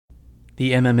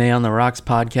The MMA on the Rocks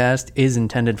podcast is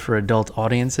intended for adult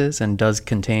audiences and does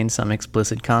contain some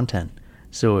explicit content.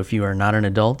 So if you are not an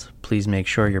adult, please make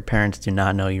sure your parents do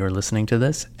not know you are listening to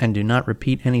this and do not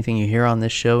repeat anything you hear on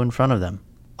this show in front of them.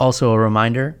 Also a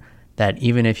reminder that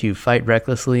even if you fight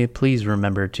recklessly, please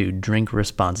remember to drink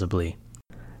responsibly.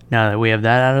 Now that we have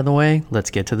that out of the way,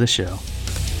 let's get to the show.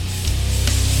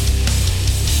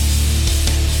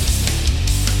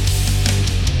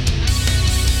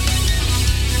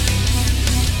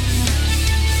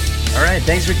 All right,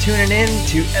 thanks for tuning in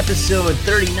to episode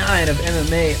 39 of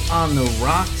MMA on the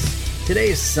Rocks. Today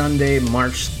is Sunday,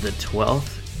 March the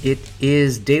 12th. It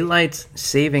is Daylight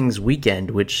Savings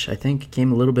Weekend, which I think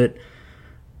came a little bit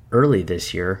early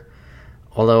this year.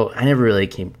 Although I never really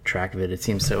keep track of it. It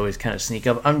seems to always kind of sneak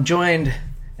up. I'm joined,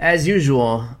 as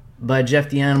usual, by Jeff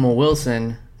the Animal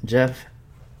Wilson. Jeff,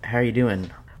 how are you doing?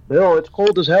 Bill, it's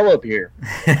cold as hell up here.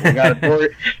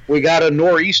 We got a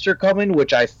nor'easter coming,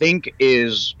 which I think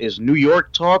is New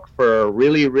York talk for a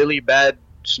really, really bad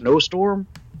snowstorm.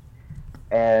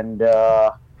 And,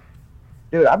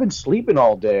 dude, I've been sleeping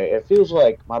all day. It feels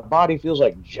like my body feels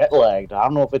like jet lagged. I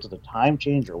don't know if it's the time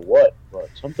change or what, but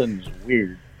something's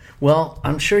weird. Well,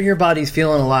 I'm sure your body's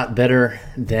feeling a lot better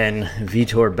than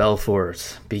Vitor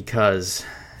Belfort's because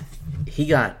he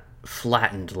got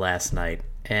flattened last night,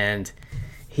 and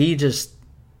he just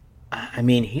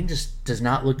does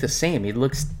not look the same. He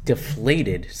looks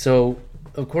deflated. So,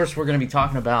 of course, we're going to be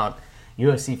talking about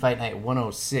UFC Fight Night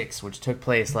 106, which took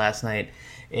place last night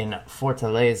in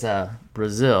Fortaleza,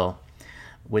 Brazil,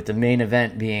 with the main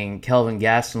event being Kelvin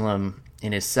Gastelum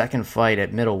in his second fight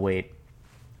at middleweight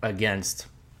against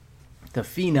the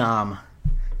phenom,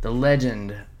 the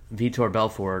legend, Vitor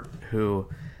Belfort, who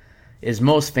is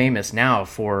most famous now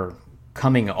for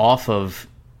coming off of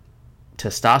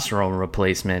testosterone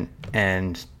replacement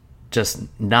and just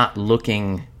not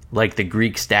looking like the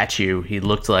Greek statue he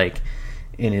looked like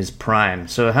in his prime.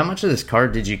 So how much of this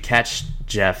card did you catch,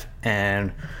 Jeff,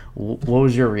 and what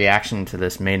was your reaction to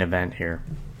this main event here?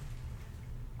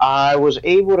 I was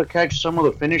able to catch some of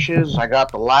the finishes. I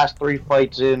got the last three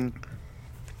fights in,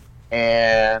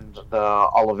 and the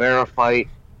Oliveira fight,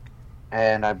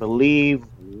 and I believe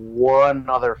one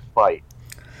other fight.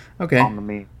 Okay. On the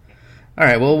main. All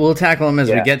right, well, we'll tackle him as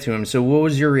we get to him. So what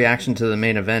was your reaction to the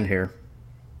main event here?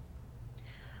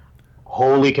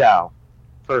 Holy cow,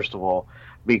 first of all,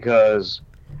 because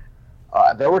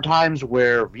there were times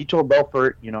where Vitor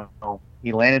Belfort,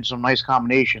 he landed some nice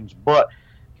combinations, but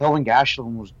Kelvin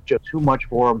Gastelum was just too much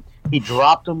for him. He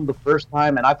dropped him the first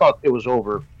time, and I thought it was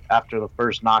over after the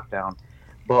first knockdown.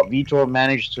 But Vitor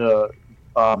managed to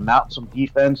mount some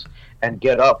defense and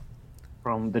get up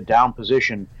from the down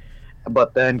position.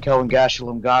 But then Kelvin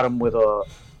Gastelum got him with a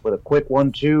quick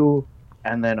 1-2,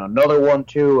 and then another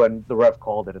 1-2, and the ref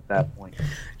called it at that point.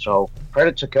 So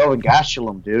credit to Kelvin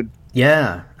Gastelum, dude.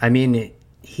 Yeah, I mean,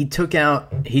 he took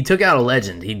out a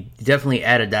legend. He definitely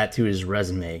added that to his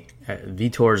resume.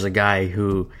 Vitor's a guy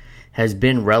who has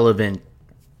been relevant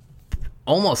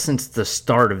almost since the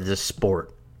start of this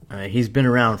sport. He's been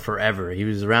around forever. He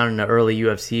was around in the early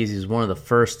UFCs. He was one of the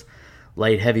first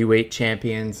light heavyweight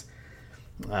champions.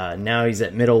 Now he's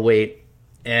at middleweight,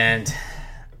 and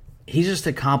he's just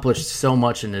accomplished so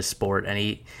much in this sport, and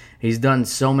he's done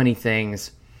so many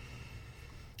things,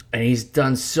 and he's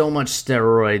done so much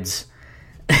steroids.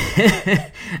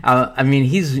 I mean,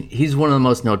 he's one of the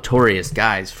most notorious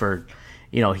guys for,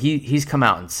 he's come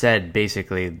out and said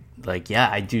basically, like, yeah,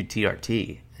 I do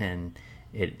TRT, and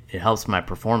it helps my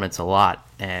performance a lot.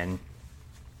 And,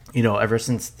 ever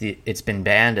since it's been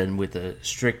banned and with the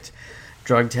strict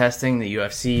drug testing the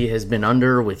UFC has been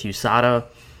under with USADA,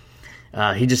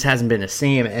 he just hasn't been the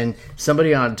same. And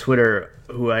somebody on Twitter,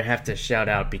 who I have to shout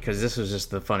out because this was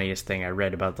just the funniest thing I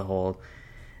read about the whole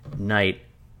night,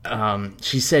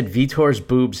 she said, Vitor's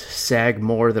boobs sag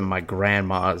more than my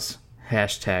grandma's.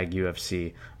 Hashtag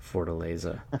UFC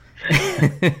Fortaleza.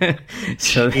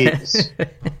 So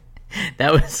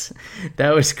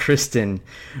that was Kristen,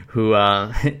 who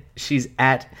she's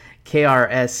at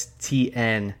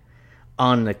KRSTN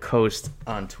on the coast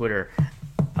on Twitter.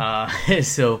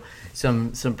 So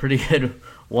some pretty good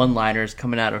one-liners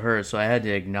coming out of her, so I had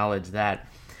to acknowledge that.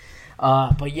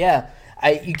 But yeah,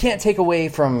 you can't take away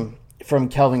from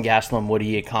Kelvin Gastelum what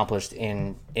he accomplished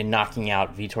in knocking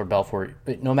out Vitor Belfort.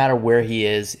 No matter where he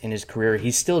is in his career,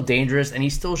 he's still dangerous, and he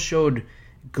still showed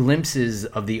glimpses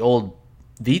of the old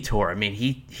Vitor. I mean,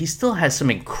 he still has some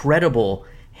incredible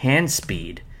hand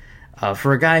speed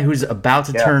for a guy who's about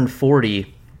to turn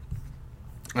 40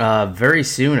 very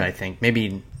soon, I think,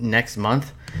 maybe next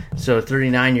month. So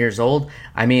 39 years old.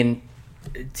 I mean,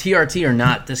 TRT or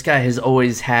not, this guy has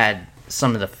always had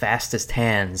some of the fastest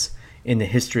hands in the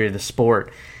history of the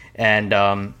sport. And,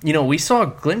 we saw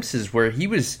glimpses where he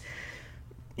was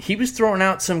throwing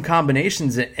out some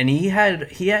combinations, and he had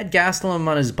Gastelum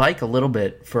on his bike a little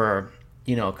bit for,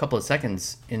 a couple of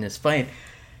seconds in this fight.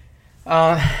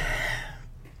 My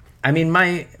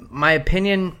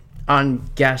opinion on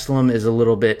Gastelum is a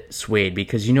little bit swayed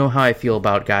because you know how I feel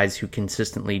about guys who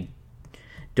consistently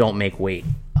don't make weight.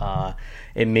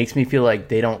 It makes me feel like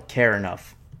they don't care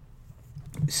enough.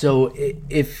 So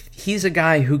if he's a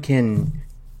guy who can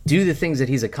do the things that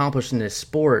he's accomplished in this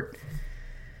sport,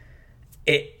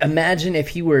 imagine if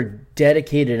he were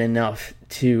dedicated enough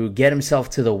to get himself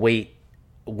to the weight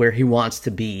where he wants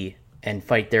to be and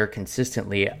fight there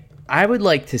consistently. I would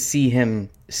like to see him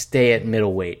stay at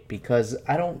middleweight because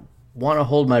I don't want to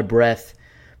hold my breath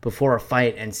before a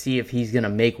fight and see if he's going to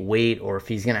make weight or if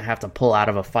he's going to have to pull out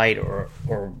of a fight or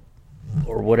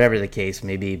whatever the case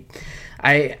may be.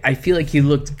 I feel like he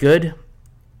looked good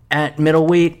at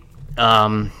middleweight.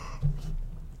 The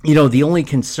only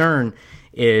concern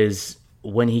is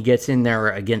when he gets in there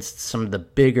against some of the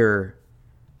bigger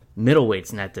middleweights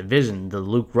in that division, the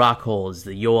Luke Rockholds,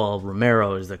 the Yoel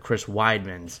Romeros, the Chris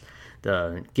Weidmans,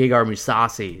 the Gegard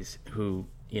Mousasi's, who,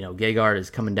 Gegard is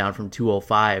coming down from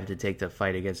 205 to take the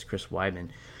fight against Chris Weidman.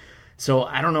 So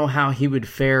I don't know how he would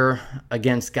fare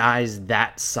against guys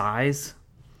that size.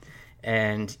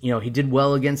 And, he did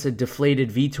well against a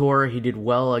deflated Vitor. He did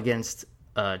well against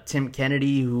Tim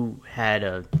Kennedy, who had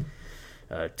a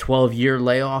 12-year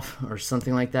layoff or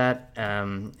something like that,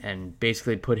 and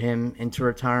basically put him into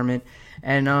retirement.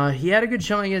 And he had a good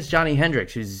showing against Johnny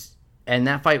Hendricks, and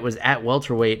that fight was at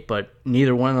welterweight, but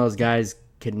neither one of those guys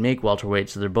could make welterweight,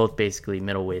 so they're both basically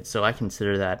middleweight. So I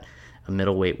consider that a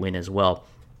middleweight win as well.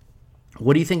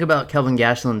 What do you think about Kelvin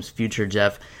Gastelum's future,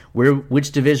 Jeff?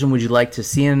 Which division would you like to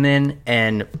see him in?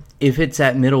 And if it's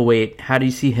at middleweight, how do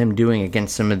you see him doing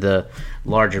against some of the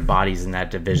larger bodies in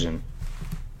that division?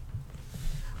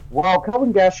 Well,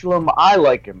 Kelvin Gastelum, I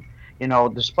like him.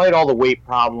 Despite all the weight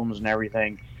problems and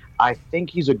everything, I think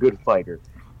he's a good fighter.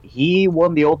 He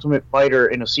won the Ultimate Fighter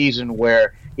in a season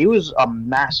where he was a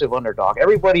massive underdog.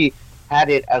 Everybody had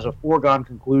it as a foregone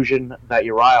conclusion that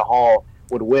Uriah Hall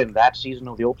would win that season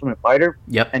of the Ultimate Fighter.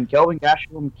 Yep. And Kelvin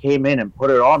Gastelum came in and put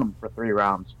it on him for 3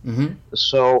 rounds. Mm-hmm.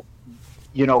 So,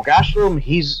 Gastelum,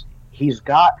 he's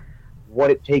got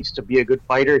what it takes to be a good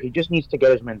fighter. He just needs to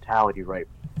get his mentality right.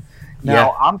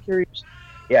 Now, I'm curious.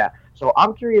 Yeah, so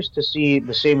I'm curious to see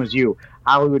the same as you,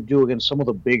 how he would do against some of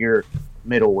the bigger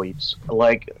middleweights,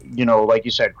 like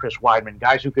you said, Chris Weidman,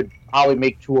 guys who could probably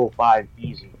make 205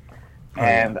 easy.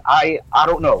 And I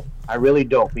don't know, I really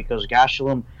don't, because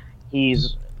Gastelum,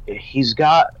 he's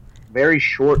got very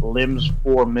short limbs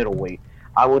for middleweight.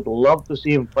 I would love to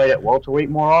see him fight at welterweight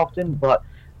more often, but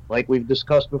like we've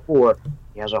discussed before,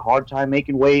 he has a hard time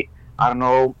making weight. I don't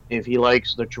know if he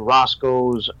likes the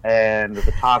churrascos and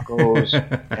the tacos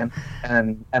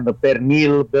and the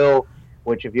pernil, Bill,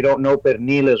 which if you don't know,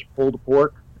 pernil is pulled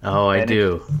pork. Oh, I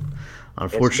do.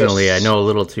 Unfortunately, I know a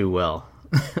little too well.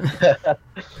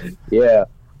 Yeah.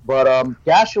 But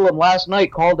Gastelum last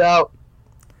night called out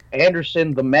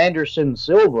Anderson the Manderson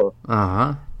Silva.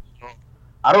 Uh-huh.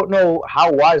 I don't know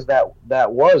how wise that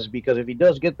was, because if he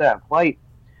does get that fight,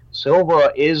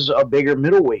 Silva is a bigger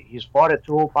middleweight. He's fought at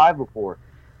 205 before,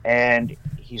 and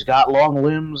he's got long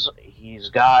limbs. He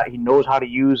knows how to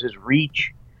use his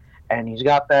reach, and he's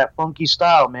got that funky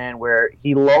style, man, where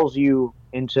he lulls you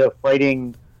into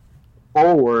fighting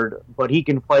forward, but he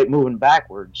can fight moving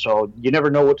backward. So you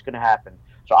never know what's going to happen.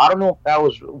 So I don't know if that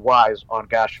was wise on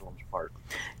Gastelum's part.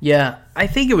 Yeah, I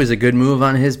think it was a good move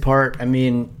on his part. I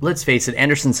mean, let's face it,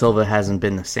 Anderson Silva hasn't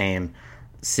been the same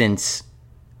since,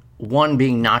 one,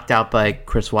 being knocked out by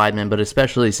Chris Weidman, but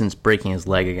especially since breaking his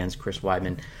leg against Chris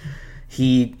Weidman.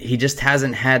 He just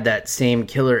hasn't had that same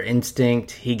killer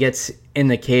instinct. He gets in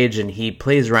the cage and he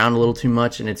plays around a little too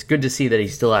much, and it's good to see that he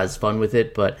still has fun with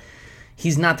it, but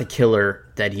he's not the killer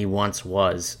that he once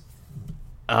was.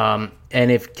 And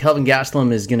if Kelvin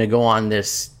Gastelum is going to go on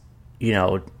this,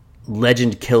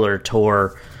 legend killer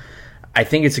tour, I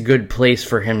think it's a good place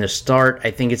for him to start.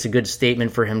 I think it's a good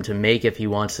statement for him to make if he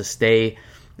wants to stay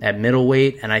at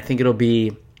middleweight, and I think it'll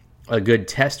be a good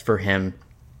test for him.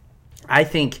 I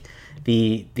think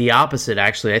the opposite,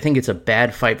 actually. I think it's a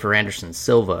bad fight for Anderson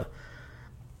Silva,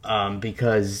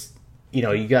 because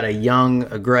you got a young,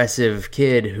 aggressive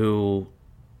kid who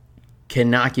can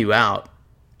knock you out.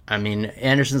 I mean,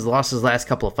 Anderson's lost his last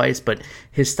couple of fights, but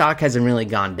his stock hasn't really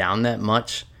gone down that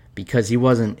much because he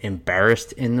wasn't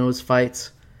embarrassed in those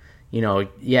fights. He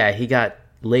got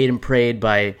laid and prayed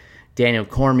by Daniel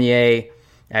Cormier.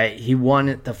 He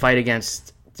won the fight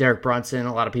against Derek Brunson,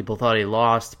 a lot of people thought he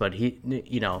lost, but he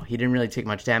didn't really take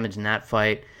much damage in that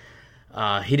fight.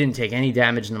 He didn't take any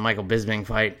damage in the Michael Bisping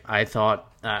fight. I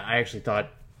actually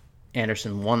thought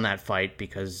Anderson won that fight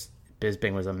because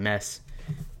Bisping was a mess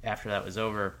after that was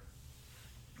over.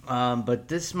 But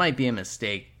this might be a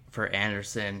mistake for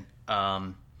Anderson,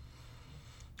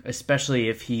 especially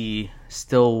if he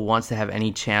still wants to have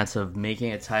any chance of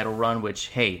making a title run, which,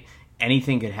 hey,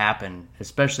 anything could happen,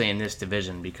 especially in this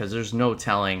division, because there's no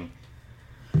rhyme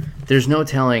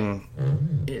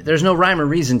or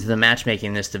reason to the matchmaking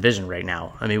in this division right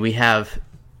now. I mean, we have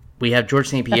George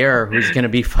St. Pierre, who's going to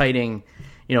be fighting,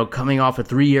 coming off a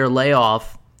 3-year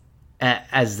layoff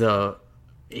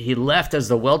he left as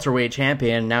the welterweight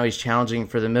champion. Now he's challenging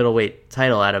for the middleweight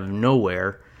title out of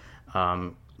nowhere,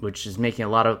 which is making a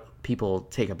lot of people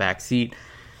take a back seat.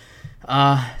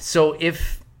 So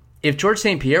if George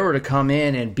St. Pierre were to come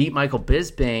in and beat Michael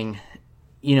Bisping,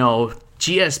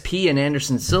 GSP and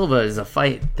Anderson Silva is a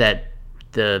fight that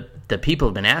the people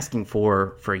have been asking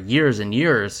for years and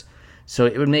years. So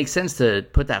it would make sense to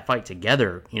put that fight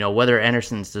together. Whether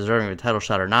Anderson's deserving of a title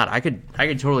shot or not, I could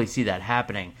totally see that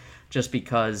happening. Just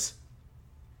because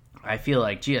I feel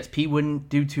like GSP wouldn't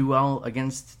do too well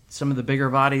against some of the bigger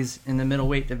bodies in the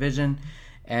middleweight division,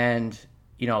 and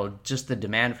just the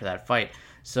demand for that fight.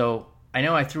 So I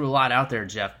know I threw a lot out there,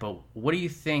 Jeff, but what do you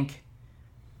think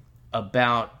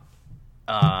about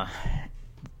the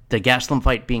Gastelum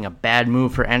fight being a bad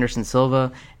move for Anderson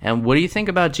Silva, and what do you think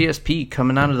about GSP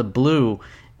coming out of the blue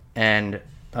and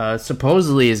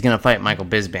supposedly is going to fight Michael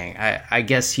Bisping? I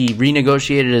guess he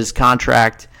renegotiated his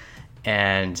contract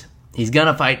and he's going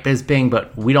to fight Bisping,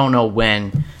 but we don't know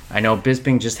when. I know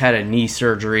Bisping just had a knee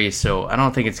surgery, so I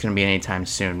don't think it's going to be anytime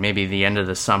soon, maybe the end of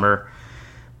the summer,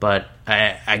 but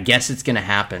I guess it's going to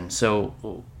happen.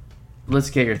 So let's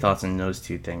get your thoughts on those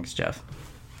two things, Jeff.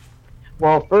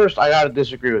 Well, first, I got to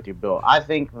disagree with you, Bill. I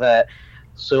think that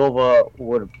Silva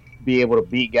would be able to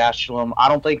beat Gastelum. I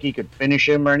don't think he could finish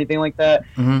him or anything like that,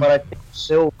 but I think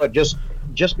Silva,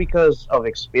 just because of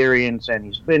experience, and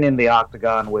he's been in the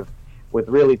octagon with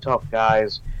really tough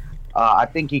guys, I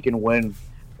think he can win.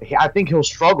 I think he'll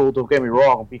struggle, don't get me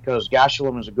wrong, because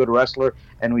Gastelum is a good wrestler,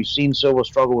 and we've seen Silva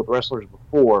struggle with wrestlers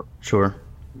before. Sure.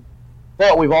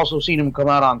 But we've also seen him come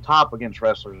out on top against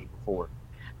wrestlers before.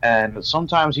 And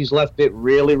sometimes he's left it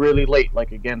really, really late,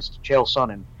 like against Chael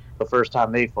Sonnen the first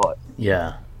time they fought.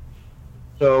 Yeah.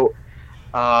 So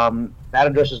that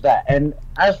addresses that. And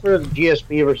as for the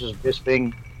GSP versus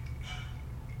Bisping,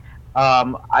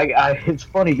 it's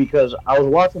funny because I was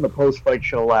watching the post-fight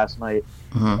show last night,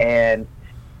 and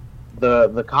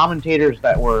the commentators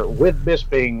that were with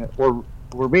Bisping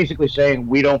were basically saying,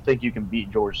 we don't think you can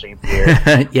beat George St.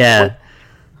 Pierre. Yeah.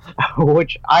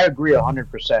 Which I agree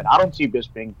 100%. I don't see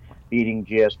Bisping beating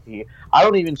GSP. I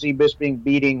don't even see Bisping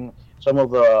beating some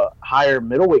of the higher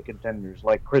middleweight contenders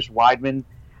like Chris Weidman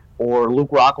or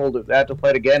Luke Rockhold. If they had to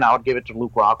fight again, I would give it to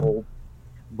Luke Rockhold.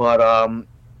 But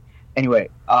anyway,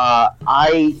 I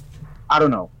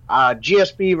don't know.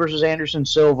 GSP versus Anderson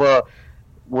Silva,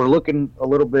 we're looking a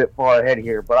little bit far ahead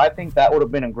here, but I think that would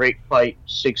have been a great fight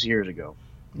 6 years ago.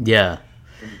 Yeah.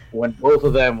 When both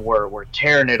of them were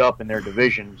tearing it up in their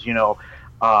divisions, you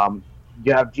have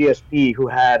GSP, who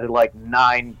had like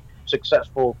 9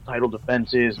 successful title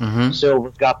defenses.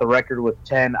 Silva's got the record with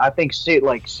 10. I think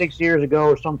 6 years ago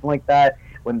or something like that,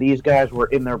 when these guys were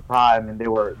in their prime and they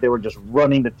were just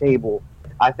running the table.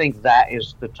 I think that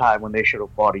is the time when they should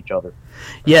have fought each other.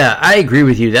 Yeah, I agree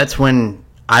with you. That's when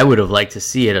I would have liked to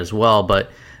see it as well. But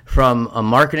from a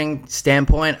marketing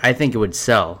standpoint, I think it would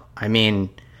sell. I mean,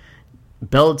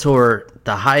 Bellator,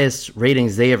 the highest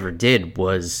ratings they ever did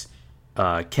was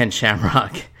Ken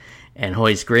Shamrock and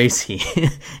Royce Gracie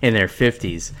in their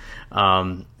 50s.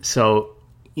 So,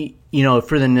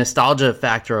 for the nostalgia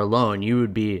factor alone, you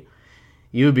would be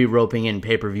roping in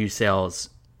pay-per-view sales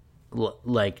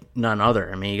like none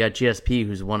other. I mean, you got GSP,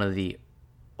 who's one of the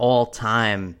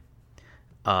all-time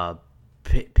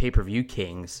pay-per-view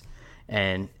kings,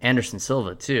 and Anderson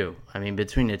Silva too. I mean,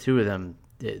 between the two of them,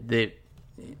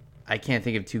 I can't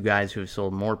think of two guys who have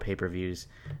sold more pay-per-views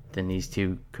than these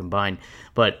two combined.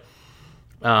 But,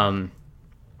 I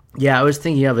was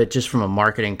thinking of it just from a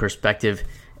marketing perspective.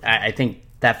 I think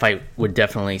that fight would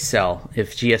definitely sell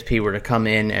if GSP were to come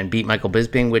in and beat Michael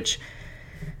Bisping, which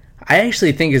I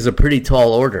actually think is a pretty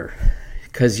tall order.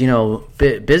 Because,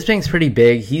 Bisping's pretty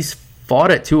big. He's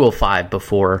fought at 205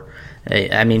 before.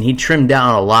 I mean, he trimmed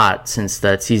down a lot since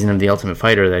that season of The Ultimate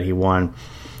Fighter that he won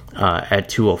at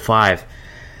 205.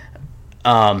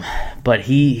 But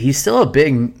he's still a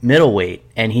big middleweight,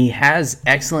 and he has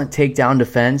excellent takedown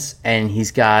defense, and he's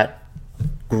got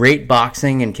great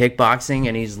boxing and kickboxing,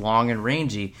 and he's long and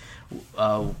rangy,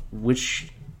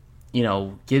 which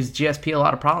gives GSP a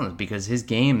lot of problems because his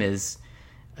game is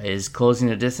closing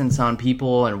the distance on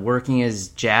people and working his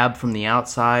jab from the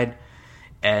outside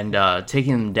and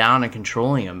taking them down and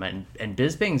controlling them. And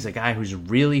Bisping's a guy who's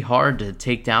really hard to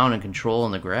take down and control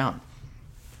on the ground.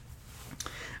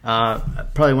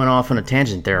 Probably went off on a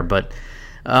tangent there, but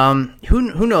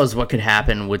who knows what could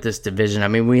happen with this division? I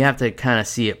mean, we have to kind of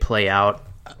see it play out.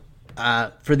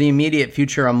 For the immediate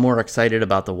future, I'm more excited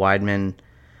about the Weidman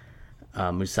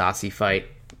Mousasi fight,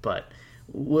 but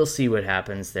we'll see what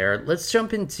happens there. Let's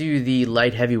jump into the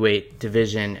light heavyweight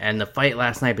division and the fight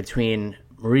last night between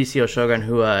Mauricio Shogun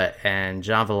Rua and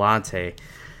Gian Villante.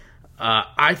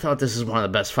 I thought this was one of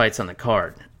the best fights on the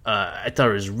card. I thought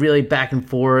it was really back and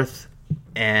forth,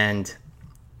 and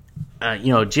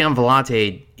Gian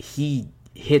Villante, he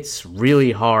hits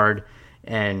really hard,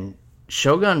 and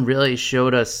Shogun really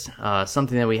showed us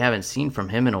something that we haven't seen from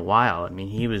him in a while. I mean,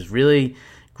 he was really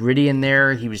gritty in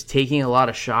there. He was taking a lot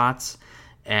of shots,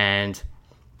 and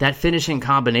that finishing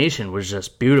combination was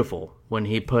just beautiful when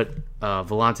he put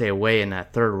Villante away in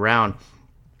that third round.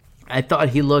 I thought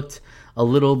he looked a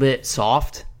little bit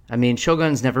soft. I mean,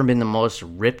 Shogun's never been the most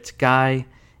ripped guy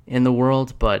in the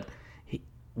world, but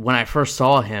when I first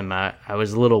saw him, I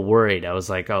was a little worried. I was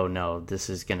like, oh no, this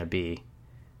is gonna be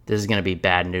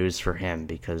bad news for him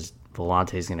because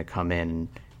Villante's gonna come in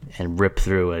and rip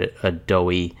through a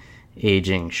doughy,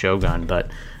 aging Shogun.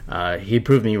 But he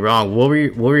proved me wrong. What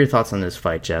were your thoughts on this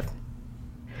fight, Jeff?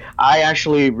 I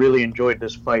actually really enjoyed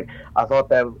this fight. I thought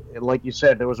that, like you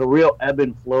said, there was a real ebb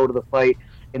and flow to the fight.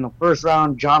 In the first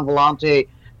round, Gian Villante,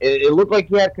 it looked like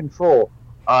he had control.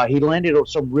 He landed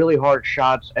some really hard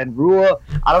shots, and Rua,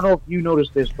 I don't know if you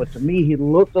noticed this, but to me, he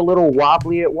looked a little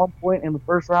wobbly at one point in the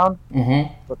first round.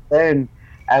 Mm-hmm. But then,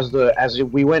 as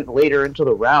we went later into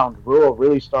the round, Rua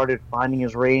really started finding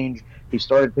his range. He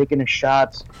started picking his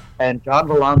shots, and Gian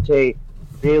Villante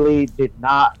really did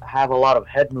not have a lot of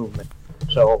head movement.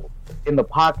 So in the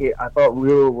pocket, I thought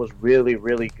Rua was really,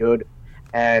 really good.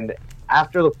 And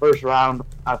after the first round,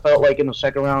 I felt like in the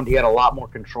second round he had a lot more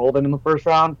control than in the first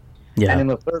round. Yeah. And in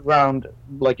the third round,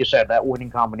 like you said, that winning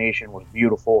combination was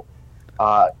beautiful.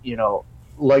 Like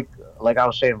I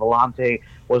was saying, Villante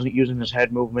wasn't using his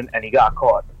head movement, and he got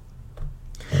caught.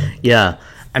 Yeah,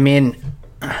 I mean,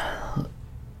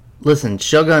 listen,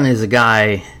 Shogun is a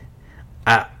guy.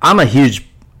 I'm a huge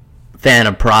fan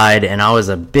of Pride, and I was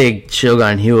a big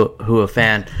Shogun Rua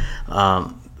fan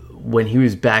when he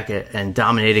was back and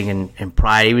dominating in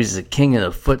Pride. He was the king of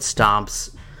the foot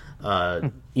stomps.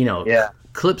 Yeah.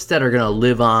 Clips that are going to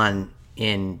live on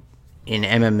in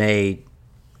MMA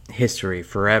history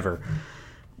forever.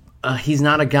 He's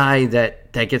not a guy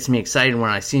that gets me excited when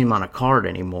I see him on a card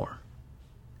anymore.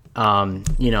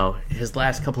 His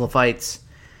last couple of fights,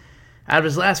 out of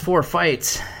his last 4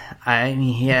 fights,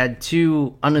 he had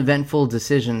 2 uneventful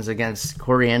decisions against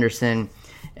Corey Anderson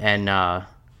and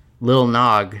Lil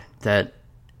Nog that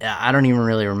I don't even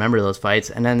really remember those fights.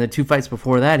 And then the 2 fights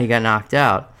before that, he got knocked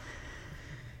out.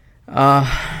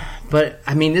 But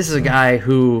I mean, this is a guy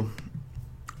who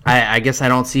I guess I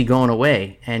don't see going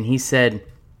away. And he said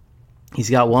he's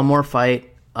got one more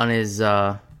fight on his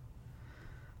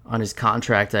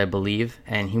contract, I believe,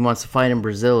 and he wants to fight in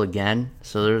Brazil again.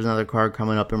 So there's another card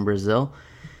coming up in Brazil.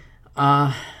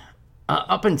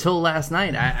 Up until last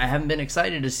night, I haven't been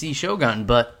excited to see Shogun,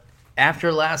 but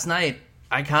after last night,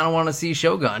 I kind of want to see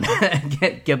Shogun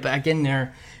get back in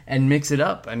there and mix it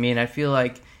up. I mean, I feel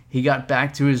like he got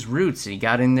back to his roots. He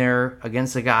got in there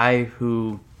against a guy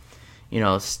who,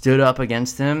 stood up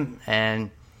against him, and,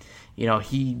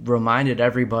 he reminded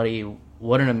everybody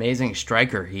what an amazing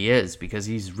striker he is, because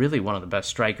he's really one of the best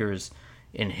strikers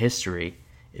in history,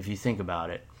 if you think about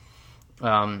it.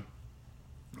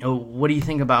 What do you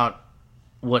think about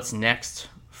what's next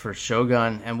for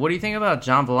Shogun, and what do you think about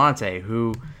Gian Villante,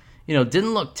 who,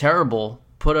 didn't look terrible,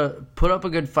 put up a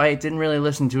good fight, didn't really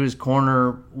listen to his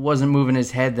corner, wasn't moving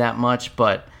his head that much,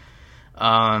 but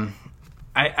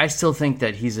I still think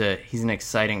that he's an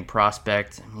exciting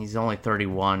prospect. He's only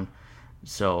 31,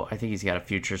 so I think he's got a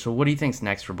future. So what do you think's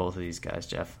next for both of these guys,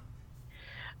 Jeff?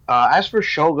 As for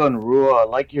Shogun Rua,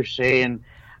 like you're saying,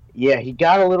 yeah, he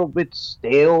got a little bit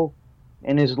stale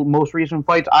in his most recent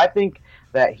fights. I think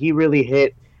that he really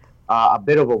hit a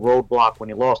bit of a roadblock when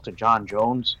he lost to John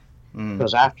Jones.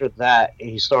 Because after that,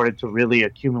 he started to really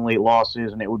accumulate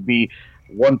losses, and it would be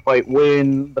one fight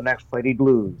win, the next fight he'd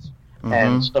lose,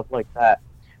 and stuff like that.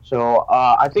 So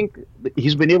I think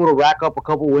he's been able to rack up a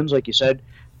couple wins, like you said.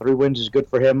 3 wins is good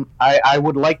for him. I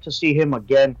would like to see him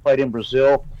again fight in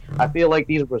Brazil. I feel like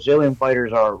these Brazilian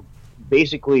fighters are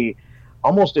basically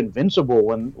almost invincible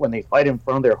when they fight in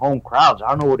front of their home crowds. I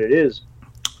don't know what it is.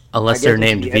 Unless they're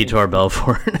named Vitor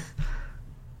Belfort.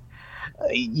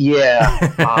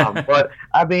 Yeah, but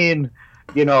I mean,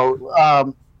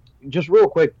 just real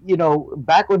quick,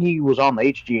 back when he was on the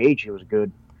HGH, it was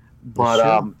good, but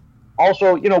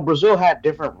also, Brazil had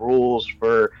different rules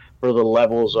for the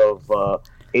levels of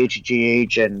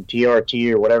HGH and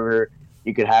TRT or whatever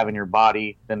you could have in your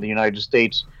body than the United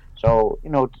States. So,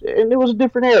 and it was a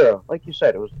different era. Like you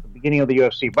said, it was the beginning of the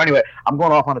UFC. But anyway, I'm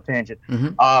going off on a tangent.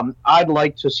 Mm-hmm. I'd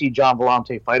like to see John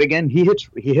Vellante fight again. He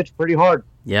hits pretty hard.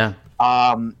 Yeah.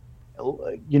 There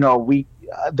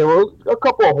were a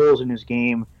couple of holes in his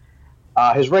game.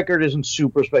 His record isn't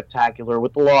super spectacular.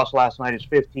 With the loss last night, it's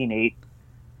 15-8.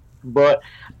 But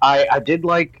I did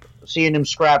like seeing him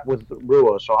scrap with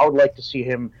Rua, so I would like to see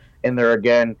him in there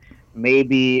again.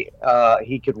 Maybe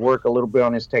he could work a little bit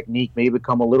on his technique, maybe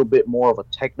become a little bit more of a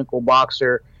technical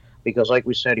boxer, because like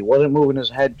we said, he wasn't moving his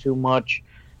head too much.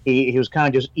 He was kind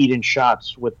of just eating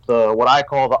shots with what I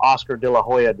call the Oscar De La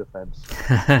Hoya defense.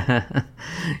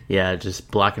 Yeah,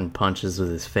 just blocking punches with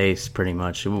his face, pretty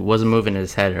much. He wasn't moving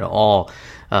his head at all,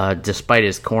 despite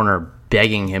his corner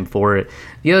begging him for it.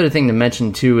 The other thing to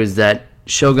mention, too, is that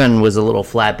Shogun was a little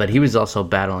flat, but he was also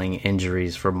battling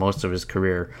injuries for most of his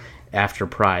career after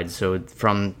Pride. So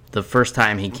from the first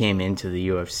time he came into the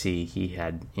UFC, he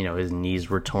had, his knees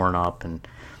were torn up and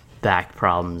back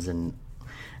problems and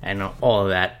all of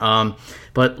that.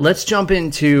 But let's jump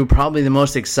into probably the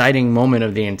most exciting moment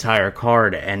of the entire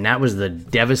card, and that was the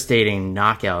devastating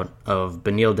knockout of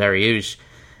Beneil Dariush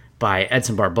by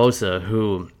Edson Barbosa,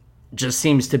 who just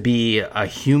seems to be a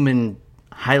human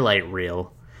highlight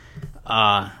reel.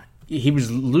 He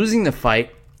was losing the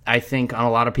fight, I think, on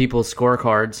a lot of people's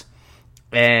scorecards,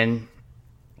 and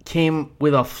came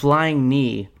with a flying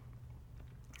knee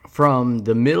from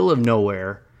the middle of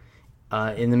nowhere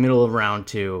in the middle of round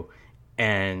 2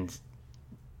 and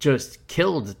just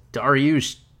killed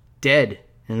Dariush dead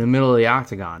in the middle of the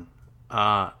octagon.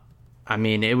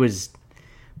 It was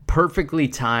perfectly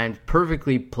timed,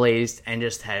 perfectly placed, and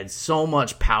just had so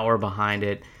much power behind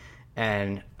it.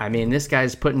 And, this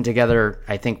guy's putting together,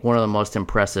 I think, one of the most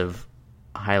impressive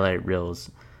highlight reels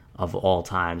of all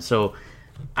time. So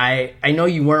I know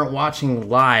you weren't watching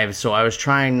live, so I was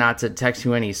trying not to text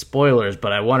you any spoilers,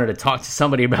 but I wanted to talk to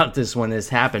somebody about this when this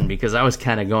happened, because I was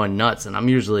kind of going nuts, and I'm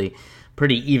usually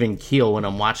pretty even keel when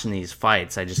I'm watching these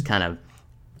fights. I just kind of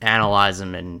analyze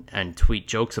them and tweet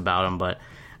jokes about them, but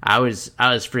I was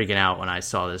freaking out when I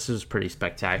saw this. It was pretty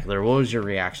spectacular. What was your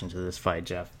reaction to this fight,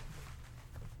 Jeff?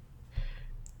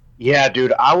 Yeah,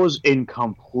 dude, I was in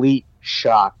complete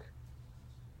shock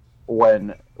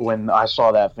when I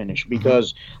saw that finish,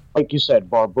 because, like you said,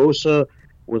 Barbosa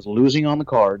was losing on the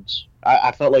cards.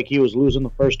 I felt like he was losing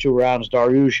the first 2 rounds.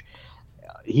 Dariush,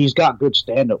 he's got good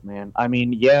stand-up, man.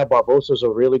 Barbosa's a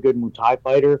really good Muay Thai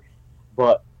fighter,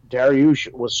 but Dariush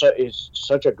is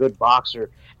such a good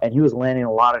boxer, and he was landing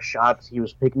a lot of shots. He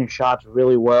was picking his shots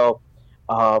really well,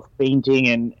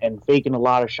 feinting and faking a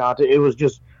lot of shots.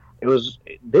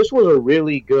 This was a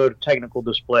really good technical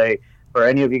display for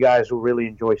any of you guys who really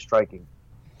enjoy striking.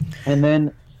 And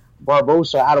then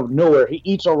Barbosa, out of nowhere, he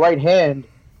eats a right hand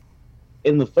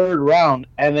in the 3rd round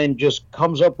and then just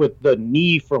comes up with the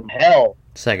knee from hell.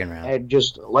 Second round. And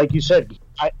just, like you said,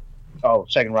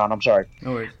 second round, I'm sorry.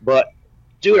 No worries. But,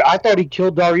 dude, I thought he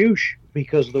killed Dariush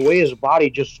because the way his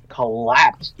body just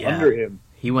collapsed under him.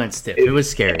 He went stiff. It was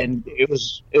scary. And it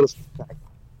was it was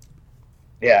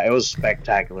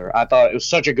spectacular. I thought it was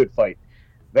such a good fight.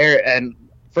 And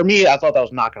for me, I thought that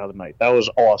was knockout of the night. That was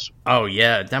awesome. Oh,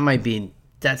 yeah.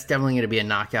 That's definitely going to be a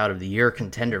knockout of the year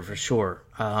contender for sure.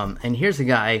 And here's a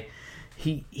guy,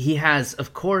 he has,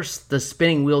 of course, the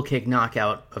spinning wheel kick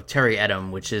knockout of Terry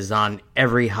Edom, which is on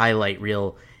every highlight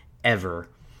reel ever.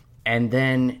 And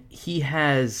then he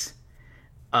has,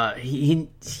 he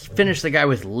finished the guy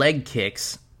with leg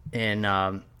kicks in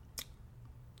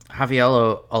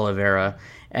Javier Oliveira.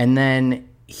 And then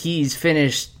he's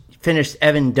finished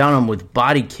Evan Dunham with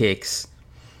body kicks,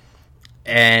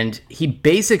 and he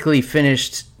basically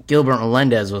finished Gilbert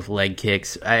Melendez with leg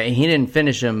kicks. He didn't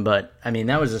finish him, but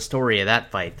that was the story of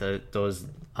that fight. Those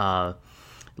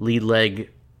lead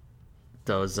leg,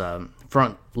 those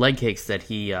front leg kicks that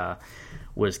he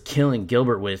was killing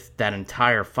Gilbert with that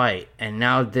entire fight, and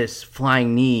now this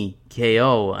flying knee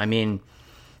KO.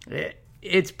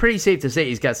 It's pretty safe to say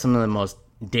he's got some of the most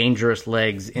dangerous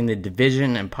legs in the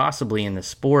division and possibly in the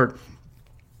sport.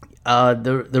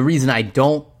 The reason I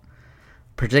don't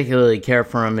particularly care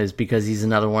for him is because he's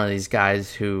another one of these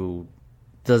guys who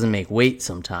doesn't make weight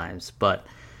sometimes. But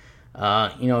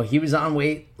He was on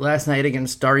weight last night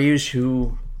against Dariush,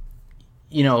 who,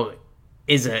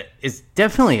 is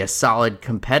definitely a solid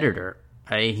competitor.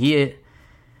 He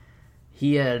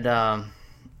had a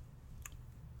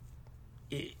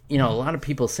lot of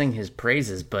people sing his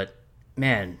praises, but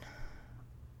man,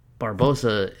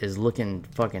 Barbosa is looking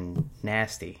fucking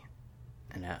nasty,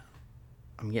 and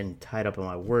I'm getting tied up in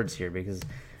my words here because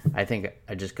I think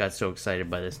I just got so excited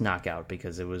by this knockout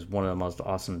because it was one of the most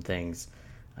awesome things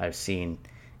I've seen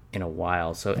in a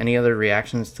while. So any other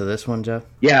reactions to this one, Jeff?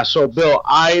 Yeah, so Bill,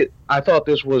 I thought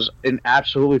this was an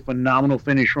absolutely phenomenal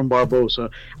finish from Barbosa.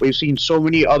 We've seen so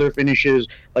many other finishes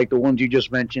like the ones you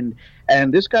just mentioned,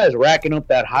 and this guy's racking up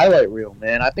that highlight reel,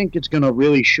 man. I think it's going to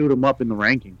really shoot him up in the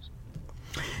rankings.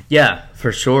 Yeah,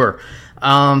 for sure.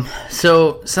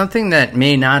 So something that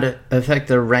may not affect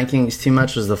the rankings too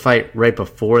much was the fight right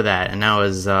before that, and that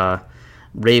was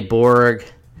Ray Borg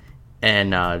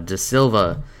and De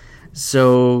Silva.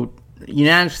 So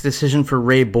unanimous decision for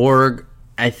Ray Borg.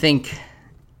 I think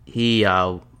he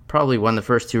probably won the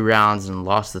first 2 rounds and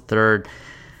lost the third.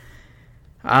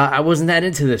 I wasn't that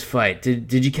into this fight.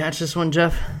 Did you catch this one,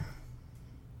 Jeff?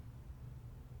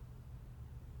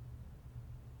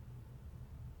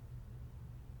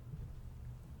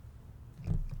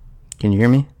 Can you hear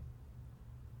me?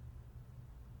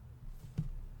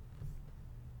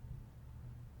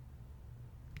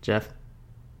 Jeff?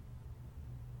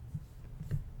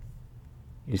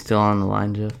 You still on the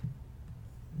line, Jeff?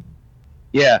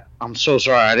 Yeah, I'm so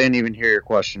sorry. I didn't even hear your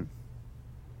question.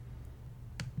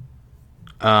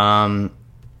 I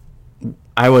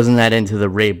wasn't that into the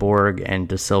Ray Borg and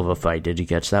De Silva fight. Did you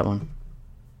catch that one?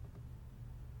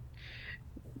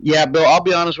 Yeah, Bill, I'll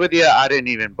be honest with you. I didn't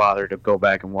even bother to go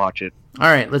back and watch it. All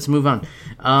right, let's move on.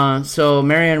 So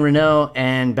Marion Renault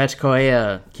and Bethe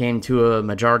Correia came to a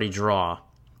majority draw.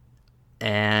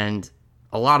 And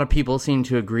a lot of people seem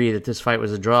to agree that this fight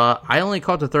was a draw. I only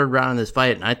caught the third round of this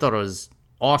fight, and I thought it was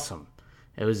awesome.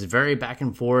 It was very back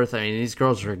and forth. I mean, these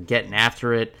girls were getting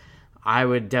after it. I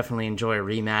would definitely enjoy a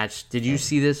rematch. Did you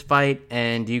see this fight,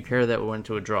 and do you care that it went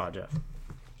to a draw, Jeff?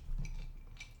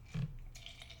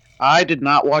 I did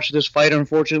not watch this fight,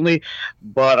 unfortunately,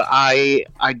 but I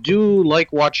do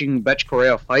like watching Bethe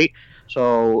Correia fight.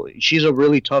 So she's a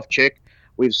really tough chick.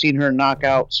 We've seen her knock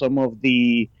out some of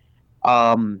the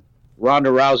Ronda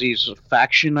Rousey's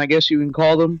faction, I guess you can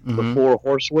call them, the 4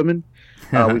 horsewomen.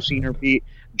 We've seen her beat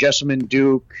Jessamine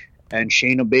Duke and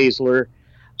Shayna Baszler.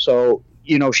 So,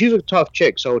 she's a tough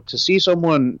chick. So to see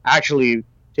someone actually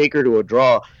take her to a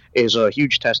draw is a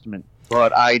huge testament.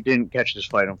 But I didn't catch this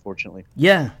fight, unfortunately.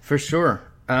 Yeah, for sure.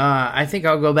 I think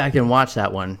I'll go back and watch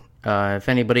that one. If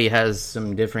anybody has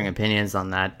some differing opinions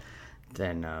on that,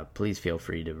 then please feel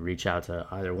free to reach out to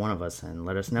either one of us and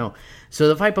let us know. So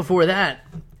the fight before that,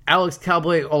 Alex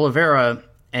Cowboy Oliveira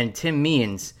and Tim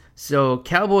Means. So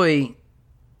Cowboy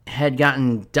had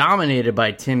gotten dominated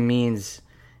by Tim Means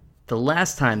the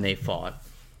last time they fought.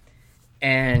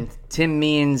 And Tim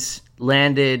Means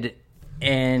landed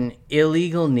an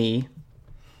illegal knee.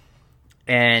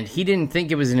 And he didn't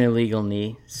think it was an illegal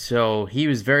knee, so he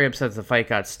was very upset the fight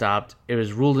got stopped. It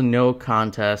was ruled a no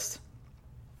contest.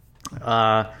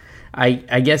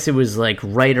 I guess it was like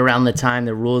right around the time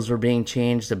the rules were being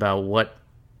changed about what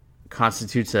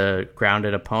constitutes a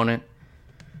grounded opponent.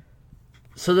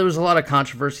 So there was a lot of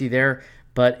controversy there.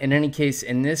 But in any case,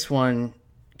 in this one,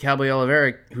 Cowboy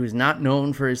Oliveira, who's not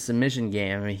known for his submission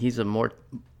game, I mean, he's a more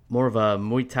of a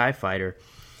Muay Thai fighter.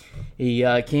 He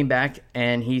came back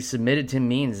and he submitted Tim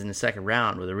Means in the second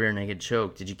round with a rear naked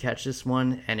choke. Did you catch this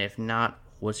one? And if not,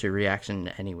 what's your reaction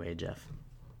anyway, Jeff?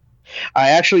 I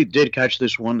actually did catch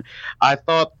this one. I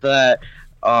thought that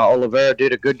Oliveira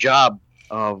did a good job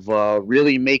of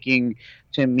really making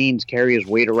Tim Means carry his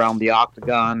weight around the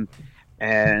octagon,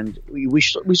 and we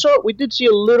did see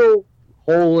a little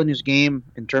hole in his game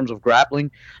in terms of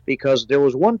grappling, because there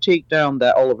was one takedown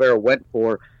that Oliveira went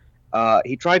for.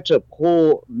 He tried to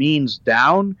pull Means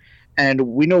down, and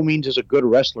we know Means is a good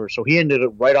wrestler, so he ended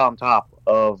up right on top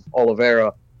of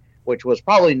Oliveira, which was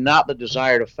probably not the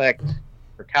desired effect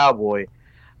for Cowboy.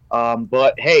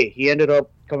 But hey, he ended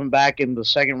up coming back in the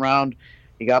second round.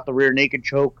 He got the rear naked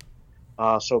choke,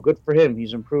 so good for him.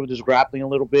 He's improved his grappling a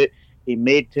little bit. He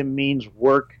made Tim Means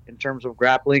work in terms of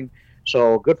grappling,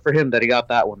 so good for him that he got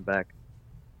that one back.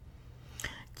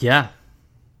 Yeah,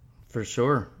 for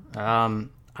sure.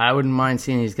 I wouldn't mind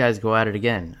seeing these guys go at it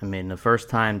again. I mean, the first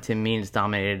time Tim Means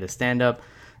dominated the stand-up.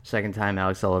 Second time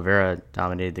Alex Oliveira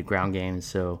dominated the ground game.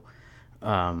 So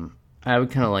I would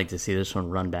kind of like to see this one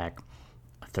run back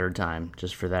a third time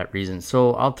just for that reason.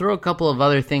 So I'll throw a couple of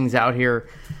other things out here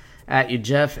at you,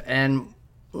 Jeff. And,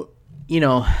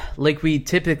 like we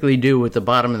typically do with the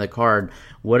bottom of the card,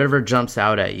 whatever jumps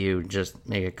out at you, just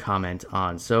make a comment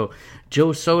on. So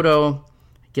Joe Soto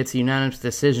gets a unanimous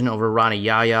decision over Ronnie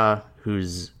Yaya,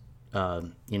 who's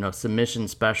submission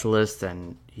specialist,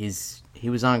 and he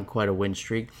was on quite a win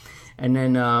streak. And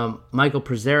then Michael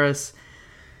Prazeres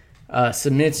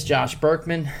submits Josh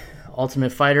Berkman,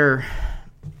 Ultimate Fighter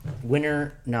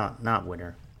winner, not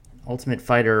winner, Ultimate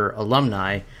Fighter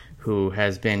alumni, who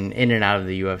has been in and out of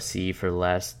the UFC for the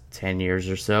last 10 years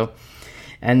or so.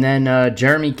 And then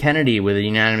Jeremy Kennedy with a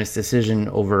unanimous decision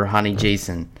over Hani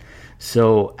Jason.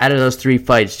 So out of those 3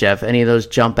 fights, Jeff, any of those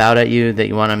jump out at you that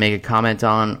you want to make a comment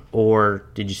on, or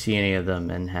did you see any of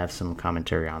them and have some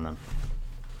commentary on them?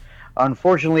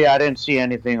 Unfortunately, I didn't see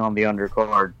anything on the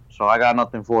undercard, so I got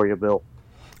nothing for you, Bill.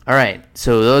 All right,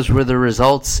 so those were the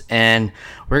results, and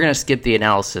we're going to skip the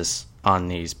analysis on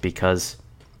these because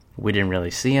we didn't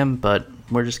really see them, but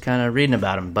we're just kind of reading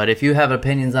about them. But if you have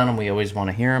opinions on them, we always want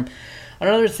to hear them.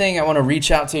 Another thing I want to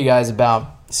reach out to you guys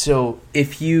about, so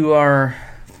if you are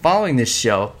following this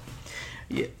show,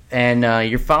 and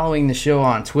you're following the show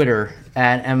on Twitter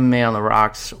at MMA on the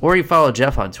Rocks, or you follow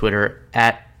Jeff on Twitter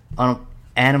at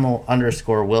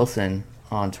animal_Wilson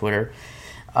on Twitter,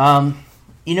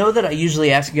 you know that I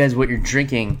usually ask you guys what you're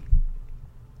drinking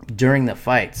during the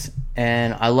fights,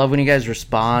 and I love when you guys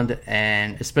respond,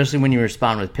 and especially when you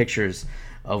respond with pictures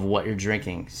of what you're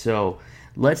drinking. So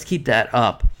let's keep that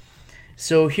up.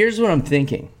 So here's what I'm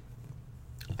thinking.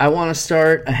 I want to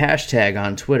start a hashtag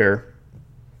on Twitter,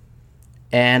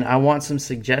 and I want some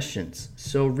suggestions.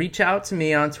 So reach out to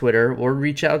me on Twitter or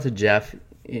reach out to Jeff.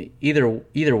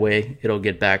 Either way, it'll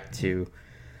get back to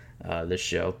the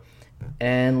show.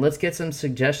 And let's get some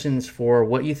suggestions for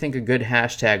what you think a good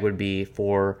hashtag would be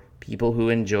for people who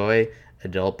enjoy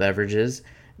adult beverages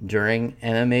during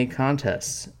MMA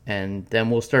contests. And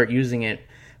then we'll start using it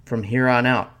from here on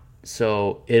out.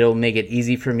 So it'll make it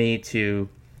easy for me to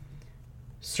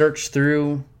search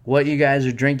through what you guys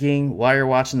are drinking while you're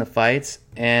watching the fights,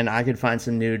 and I could find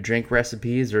some new drink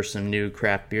recipes or some new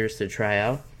craft beers to try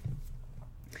out.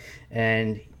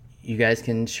 And you guys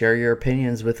can share your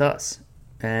opinions with us,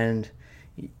 and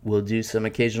we'll do some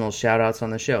occasional shout-outs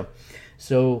on the show.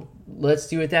 So let's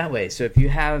do it that way. So if you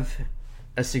have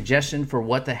a suggestion for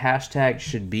what the hashtag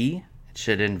should be, it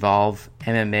should involve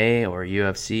MMA or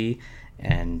UFC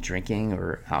and drinking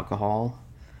or alcohol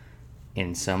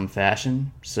in some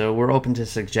fashion. So we're open to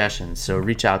suggestions. So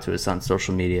reach out to us on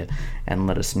social media and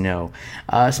let us know.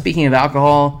 Speaking of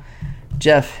alcohol,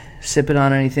 Jeff, sipping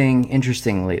on anything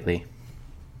interesting lately?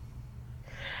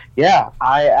 Yeah,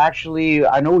 I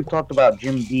know we talked about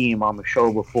Jim Beam on the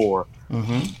show before,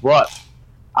 but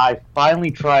I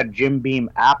finally tried Jim Beam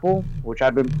Apple, which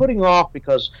I've been putting off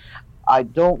because I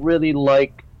don't really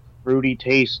like fruity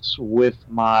tastes with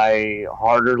my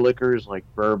harder liquors like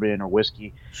bourbon or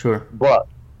whiskey. Sure. But,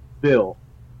 Bill,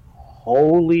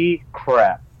 holy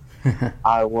crap.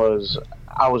 I was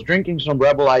drinking some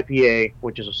Rebel IPA,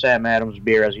 which is a Sam Adams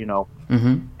beer, as you know.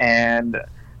 And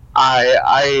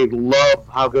I love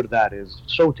how good that is.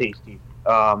 So tasty.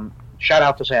 Shout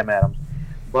out to Sam Adams.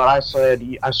 But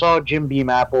I saw Jim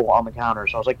Beam Apple on the counter,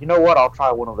 so I was like, you know what, I'll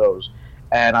try one of those.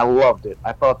 And I loved it.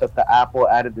 I thought that the apple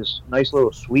added this nice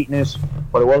little sweetness,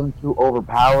 but it wasn't too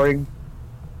overpowering.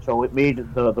 So it made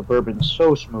the bourbon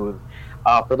so smooth.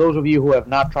 For those of you who have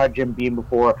not tried Jim Beam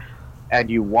before and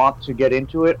you want to get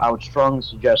into it, I would strongly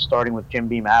suggest starting with Jim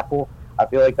Beam Apple. I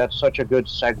feel like that's such a good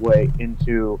segue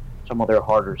into some of their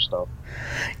harder stuff.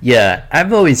 Yeah,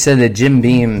 I've always said that Jim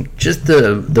Beam, just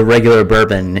the regular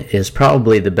bourbon, is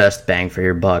probably the best bang for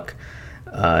your buck.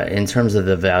 In terms of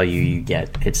the value you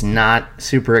get. It's not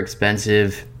super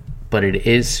expensive, but it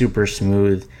is super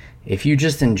smooth. If you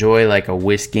just enjoy like a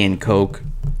whiskey and Coke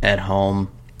at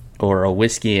home, or a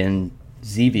whiskey and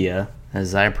Zevia,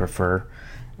 as I prefer,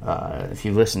 if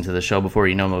you've listened to the show before,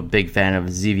 you know I'm a big fan of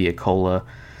Zevia Cola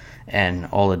and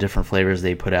all the different flavors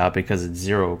they put out because it's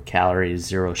 0 calories,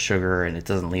 0 sugar, and it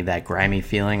doesn't leave that grimy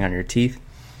feeling on your teeth.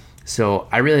 So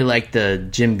I really like the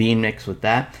Jim Beam mix with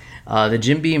that. The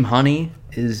Jim Beam Honey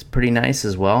is pretty nice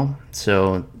as well.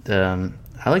 So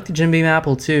I like the Jim Beam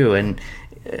Apple too. And,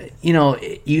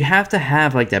 you have to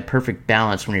have like that perfect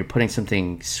balance when you're putting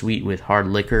something sweet with hard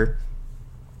liquor.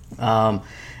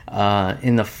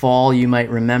 In the fall, you might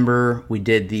remember we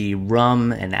did the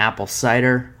rum and apple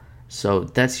cider. So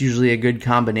that's usually a good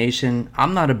combination.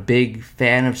 I'm not a big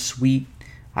fan of sweet.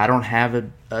 I don't have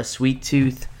a sweet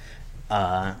tooth.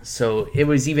 So it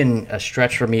was even a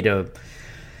stretch for me to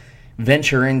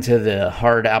venture into the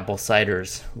hard apple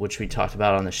ciders, which we talked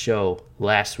about on the show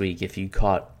last week. If you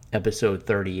caught episode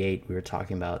 38, we were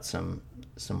talking about some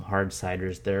some hard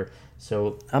ciders there.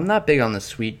 So I'm not big on the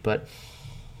sweet, but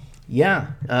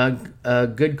yeah, a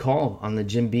good call on the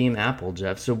Jim Beam apple,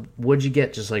 Jeff. So what'd you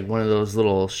get? Just like one of those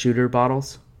little shooter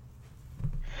bottles?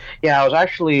 Yeah, I was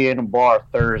actually in a bar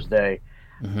Thursday,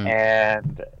 Mm-hmm.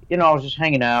 and I was just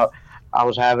hanging out. I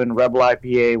was having Rebel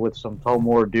IPA with some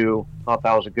Tullamore Dew. Thought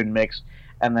that was a good mix.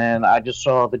 And then I just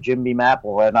saw the Jim Beam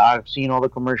apple, and I've seen all the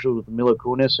commercials with Mila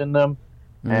Kunis in them,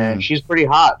 and Mm, she's pretty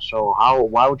hot. So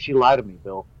why would she lie to me,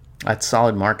 Bill? that's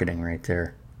solid marketing right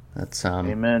there. That's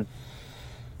Amen.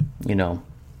 you know,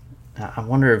 I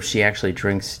wonder if she actually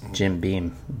drinks Jim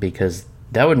Beam because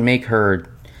that would make her,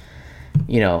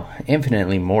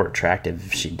 infinitely more attractive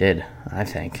if she did, I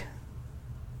think.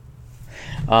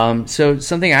 So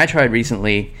something I tried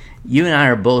recently, you and I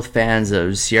are both fans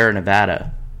of Sierra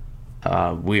Nevada.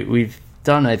 We've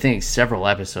done, I think, several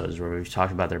episodes where we've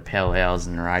talked about their pale ales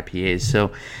and their IPAs.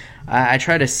 So I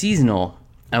tried a seasonal.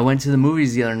 I went to the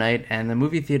movies the other night, and the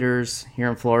movie theaters here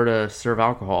in Florida serve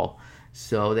alcohol.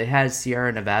 So they had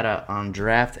Sierra Nevada on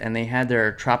draft, and they had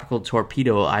their Tropical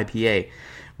Torpedo IPA,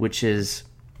 which is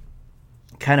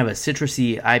kind of a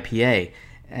citrusy IPA.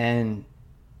 And,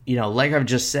 like I've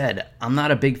just said, I'm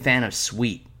not a big fan of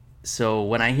sweet. So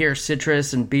when I hear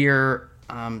citrus and beer,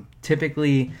 I'm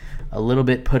typically a little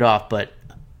bit put off. But,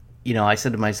 I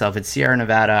said to myself, it's Sierra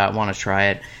Nevada, I want to try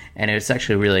it. And it's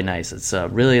actually really nice. It's a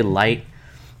really light,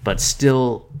 but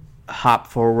still hop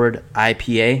forward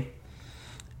IPA.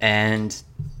 And,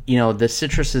 the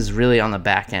citrus is really on the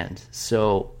back end.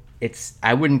 So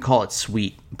I wouldn't call it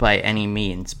sweet by any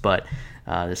means, but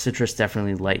the citrus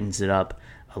definitely lightens it up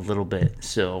a little bit.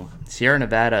 So Sierra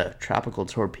Nevada Tropical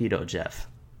Torpedo, Jeff.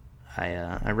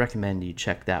 I recommend you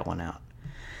check that one out.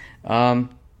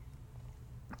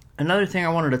 Another thing I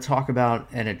wanted to talk about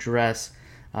and address,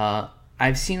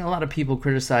 I've seen a lot of people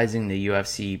criticizing the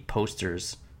UFC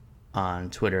posters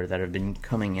on Twitter that have been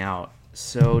coming out.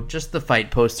 So just the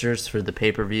fight posters for the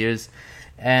pay-per-views.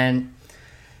 And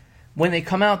when they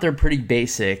come out, they're pretty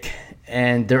basic.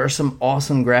 And there are some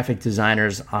awesome graphic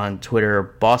designers on Twitter.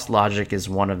 Boss Logic is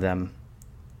one of them,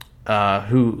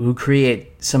 who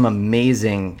create some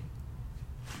amazing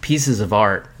pieces of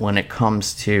art when it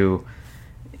comes to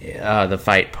the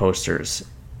fight posters.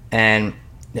 And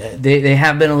they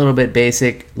have been a little bit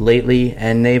basic lately,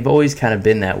 and they've always kind of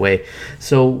been that way.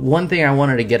 So one thing I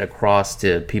wanted to get across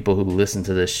to people who listen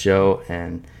to this show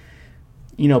and,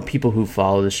 people who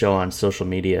follow the show on social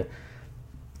media,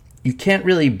 you can't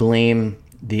really blame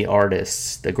the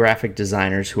artists, the graphic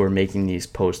designers who are making these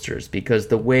posters, because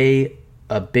the way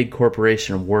a big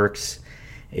corporation works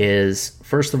is,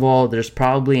 first of all, there's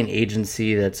probably an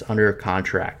agency that's under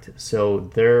contract.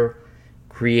 So they're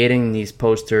creating these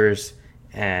posters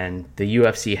and the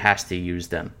UFC has to use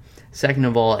them. Second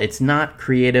of all, it's not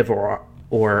creative or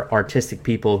artistic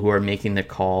people who are making the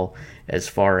call as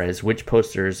far as which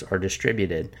posters are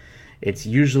distributed. It's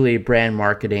usually brand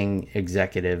marketing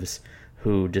executives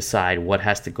who decide what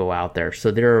has to go out there.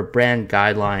 So there are brand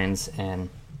guidelines and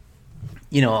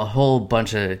there's a whole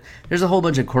bunch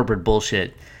of corporate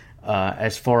bullshit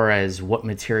as far as what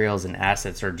materials and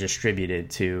assets are distributed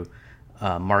to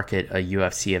market a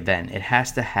UFC event. It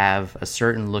has to have a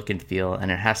certain look and feel,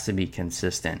 and it has to be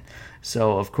consistent.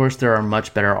 So, of course, there are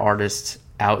much better artists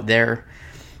out there,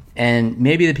 and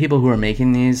maybe the people who are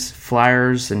making these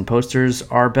flyers and posters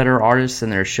are better artists than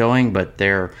they're showing, but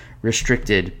they're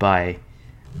restricted by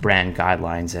brand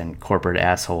guidelines and corporate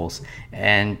assholes,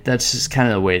 and that's just kind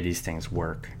of the way these things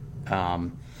work.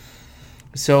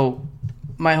 So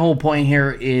my whole point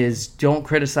here is don't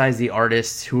criticize the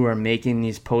artists who are making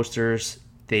these posters.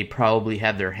 They probably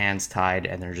have their hands tied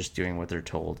and they're just doing what they're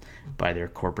told by their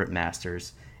corporate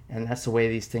masters. And that's the way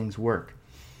these things work.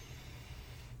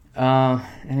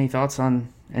 Any thoughts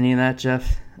on any of that,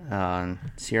 Jeff? On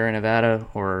Sierra Nevada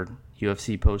or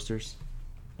UFC posters?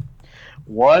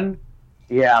 One,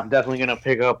 yeah, I'm definitely going to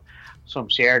pick up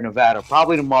some Sierra Nevada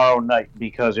probably tomorrow night,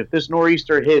 because if this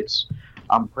nor'easter hits,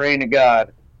 I'm praying to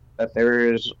God that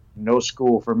there is no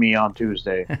school for me on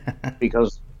Tuesday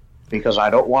because I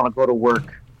don't want to go to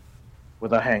work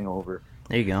with a hangover.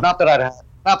 There you go. Not that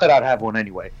I'd have one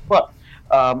anyway. But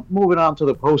moving on to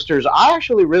the posters, I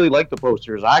actually really like the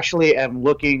posters. I actually am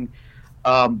looking.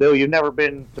 Bill, you've never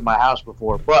been to my house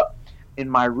before, but in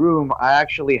my room, I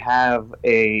actually have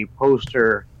a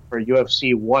poster for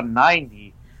UFC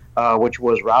 190, which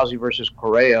was Rousey versus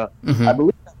Correa. Mm-hmm. I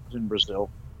believe that was in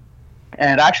Brazil,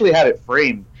 and I actually had it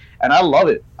framed. And I love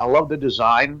it. I love the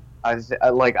design. I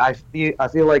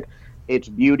feel like its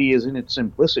beauty is in its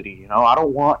simplicity. I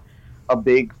don't want a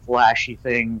big flashy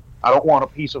thing. I don't want a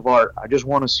piece of art. I just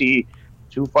want to see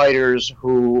two fighters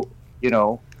who,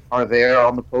 are there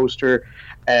on the poster,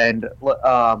 and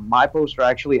my poster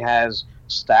actually has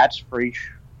stats for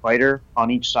each fighter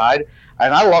on each side,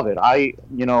 and I love it.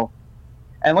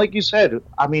 And like you said,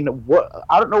 I mean, what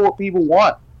I don't know what people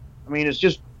want. I mean, it's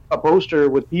just a poster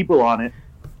with people on it.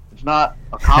 It's not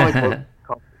a comic book.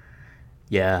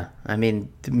 Yeah, I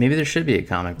mean, maybe there should be a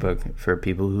comic book for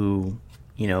people who,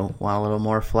 want a little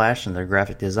more flash in their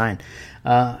graphic design.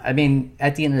 I mean,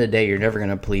 at the end of the day, you're never going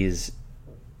to please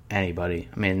anybody.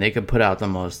 I mean, they could put out the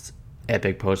most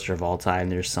epic poster of all time.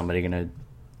 There's somebody going to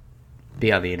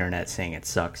be on the internet saying it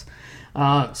sucks.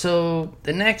 So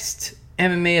the next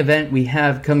MMA event we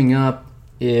have coming up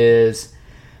is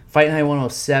Fight Night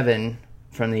 107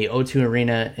 from the O2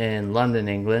 Arena in London,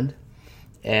 England.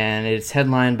 And it's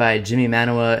headlined by Jimmy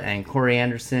Manuwa and Corey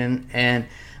Anderson. And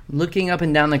looking up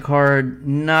and down the card,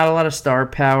 not a lot of star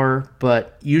power,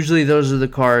 but usually those are the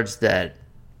cards that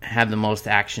have the most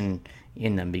action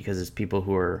in them because it's people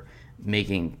who are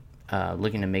looking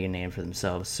to make a name for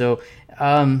themselves. So,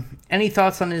 any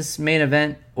thoughts on this main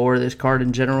event or this card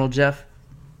in general, Jeff?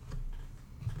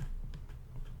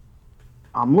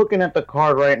 I'm looking at the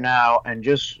card right now and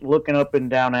just looking up and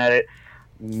down at it.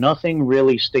 Nothing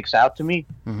really sticks out to me.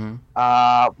 Mm-hmm.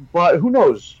 But who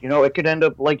knows? It could end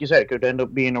up, like you said, it could end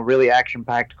up being a really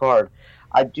action-packed card.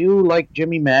 I do like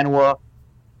Jimmy Manuwa.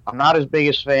 I'm not his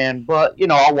biggest fan, but,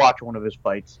 I'll watch one of his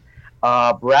fights.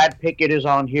 Brad Pickett is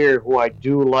on here, who I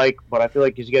do like, but I feel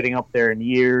like he's getting up there in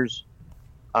years.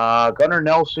 Gunnar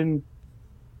Nelson,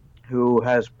 who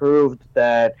has proved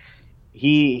that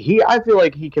I feel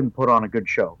like he can put on a good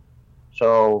show.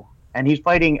 So, and he's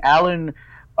fighting Alan...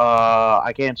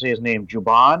 I can't say his name.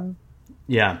 Juban?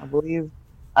 Yeah. I believe.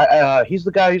 He's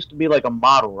the guy who used to be like a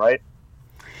model, right?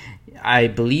 I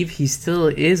believe he still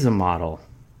is a model.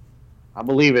 I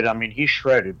believe it. I mean, he's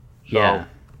shredded. So, yeah.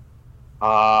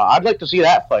 I'd like to see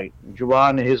that fight.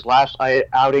 Juban, his last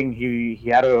outing, he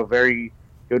had a very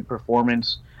good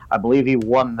performance. I believe he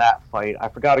won that fight. I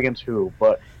forgot against who,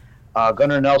 but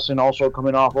Gunnar Nelson also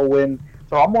coming off a win.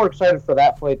 So I'm more excited for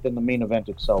that fight than the main event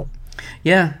itself.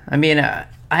 Yeah, I mean,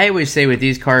 I always say with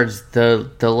these cards, the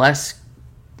less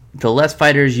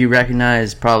fighters you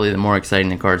recognize, probably the more exciting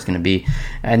the card's going to be.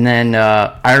 And then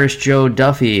Irish Joe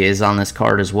Duffy is on this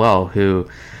card as well, who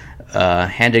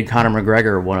handed Conor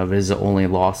McGregor one of his only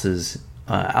losses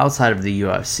outside of the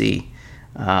UFC.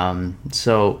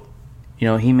 So,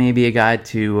 he may be a guy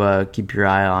to keep your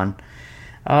eye on.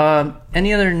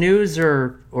 Any other news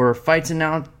or fight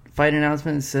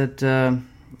announcements that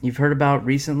you've heard about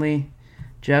recently,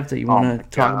 Jeff, that you want to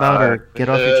talk about or get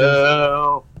off your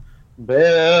chest?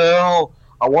 Bill,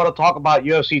 I want to talk about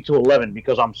UFC 211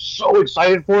 because I'm so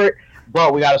excited for it,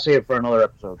 but we got to save it for another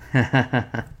episode.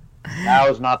 Now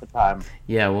is not the time.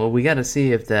 Yeah, well, we got to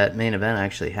see if that main event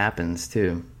actually happens,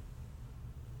 too.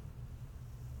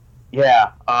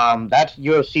 Yeah, that's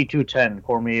UFC 210,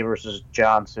 Cormier versus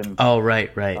Johnson. Oh,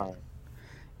 right.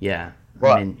 Yeah.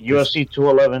 But UFC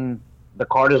 211, the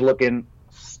card is looking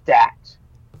stacked.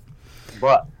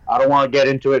 But I don't want to get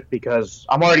into it because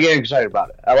I'm already getting excited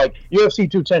about it. UFC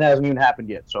 210 hasn't even happened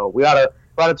yet, so we gotta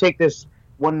take this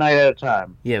one night at a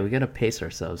time. Yeah, we gotta pace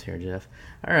ourselves here, Jeff.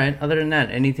 All right. Other than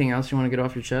that, anything else you want to get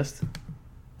off your chest?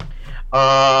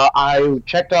 I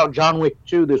checked out John Wick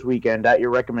 2 this weekend at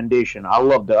your recommendation. I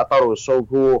loved it. I thought it was so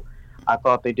cool. I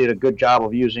thought they did a good job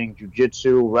of using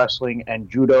jiu-jitsu, wrestling, and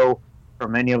judo for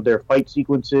many of their fight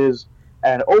sequences.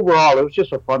 And overall, it was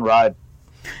just a fun ride.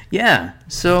 Yeah,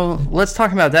 so let's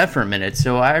talk about that for a minute.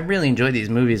 So I really enjoyed these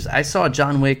movies. I saw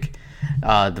John Wick,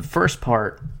 the first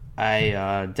part.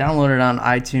 I downloaded on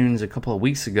iTunes a couple of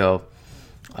weeks ago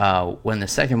when the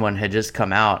second one had just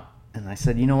come out. And I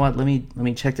said, you know what, let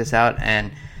me check this out.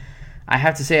 And I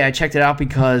have to say I checked it out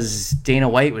because Dana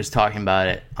White was talking about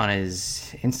it on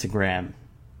his Instagram,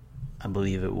 I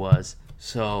believe it was.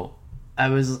 So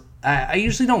I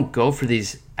usually don't go for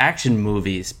these action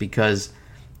movies because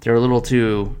they're a little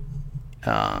too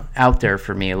out there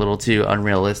for me, a little too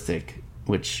unrealistic,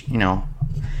 which,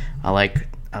 I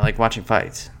like watching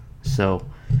fights. So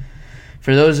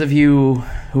for those of you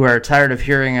who are tired of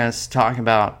hearing us talking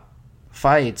about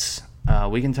fights,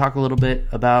 we can talk a little bit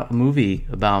about a movie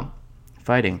about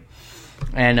fighting.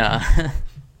 And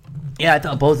yeah, I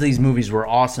thought both of these movies were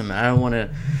awesome. I don't want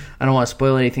to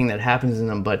spoil anything that happens in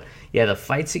them, but yeah, the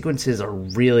fight sequences are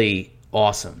really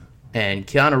awesome. And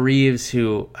Keanu Reeves,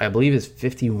 who I believe is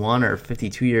 51 or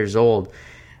 52 years old,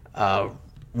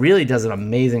 really does an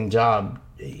amazing job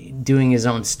doing his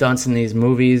own stunts in these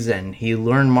movies. And he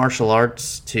learned martial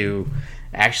arts to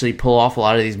actually pull off a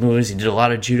lot of these moves. He did a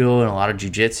lot of judo and a lot of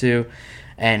jiu-jitsu.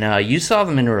 And you saw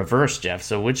them in reverse, Jeff.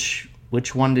 So which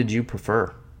one did you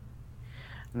prefer?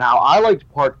 Now, I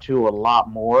liked part two a lot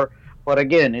more, but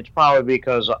again, it's probably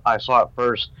because I saw it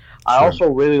first. I Sure. also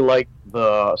really liked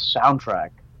the soundtrack.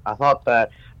 I thought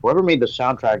that whoever made the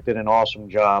soundtrack did an awesome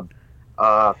job.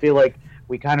 I feel like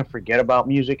we kind of forget about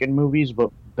music in movies,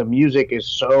 but the music is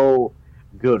so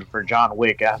good for John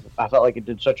Wick. I felt like it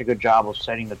did such a good job of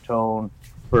setting the tone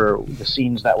for the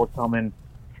scenes that were coming,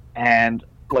 and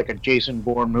like a Jason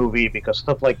Bourne movie, because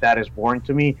stuff like that is boring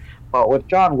to me. But with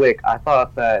John Wick, I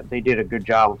thought that they did a good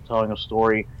job of telling a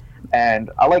story. And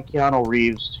I like Keanu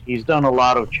Reeves. He's done a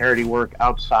lot of charity work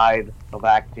outside of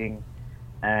acting.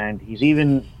 And he's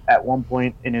even, at one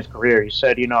point in his career, he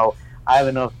said, I have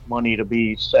enough money to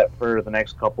be set for the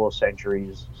next couple of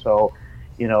centuries. So,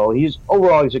 he's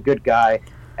a good guy.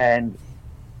 And,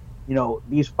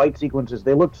 these fight sequences,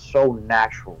 they looked so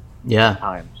natural at Yeah,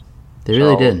 times. they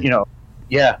really So, did.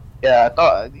 yeah, yeah. I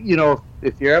thought,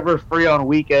 if you're ever free on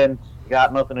weekends, you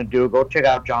got nothing to do, go check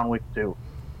out John Wick 2.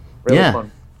 Really Yeah.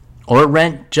 fun. Or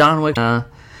rent John Wick,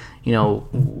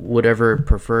 whatever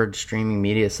preferred streaming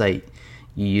media site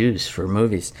you use for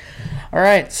movies. All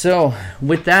right, so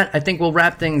with that, I think we'll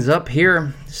wrap things up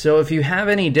here. So if you have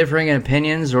any differing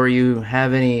opinions, or you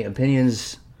have any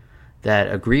opinions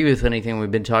that agree with anything we've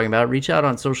been talking about, reach out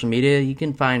on social media. You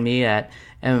can find me at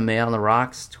MMA on the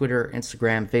Rocks, Twitter,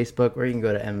 Instagram, Facebook, or you can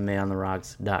go to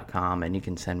MMAonTheRocks.com and you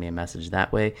can send me a message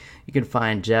that way. You can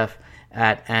find Jeff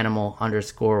at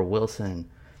animal_Wilson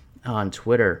on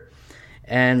Twitter.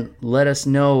 And let us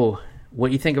know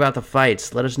what you think about the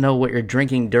fights. Let us know what you're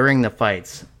drinking during the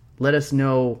fights. Let us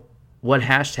know what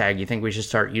hashtag you think we should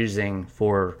start using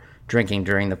for drinking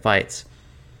during the fights.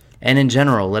 And in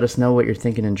general, let us know what you're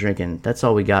thinking and drinking. That's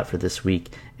all we got for this week.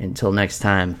 Until next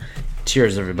time,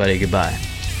 cheers, everybody.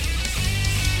 Goodbye.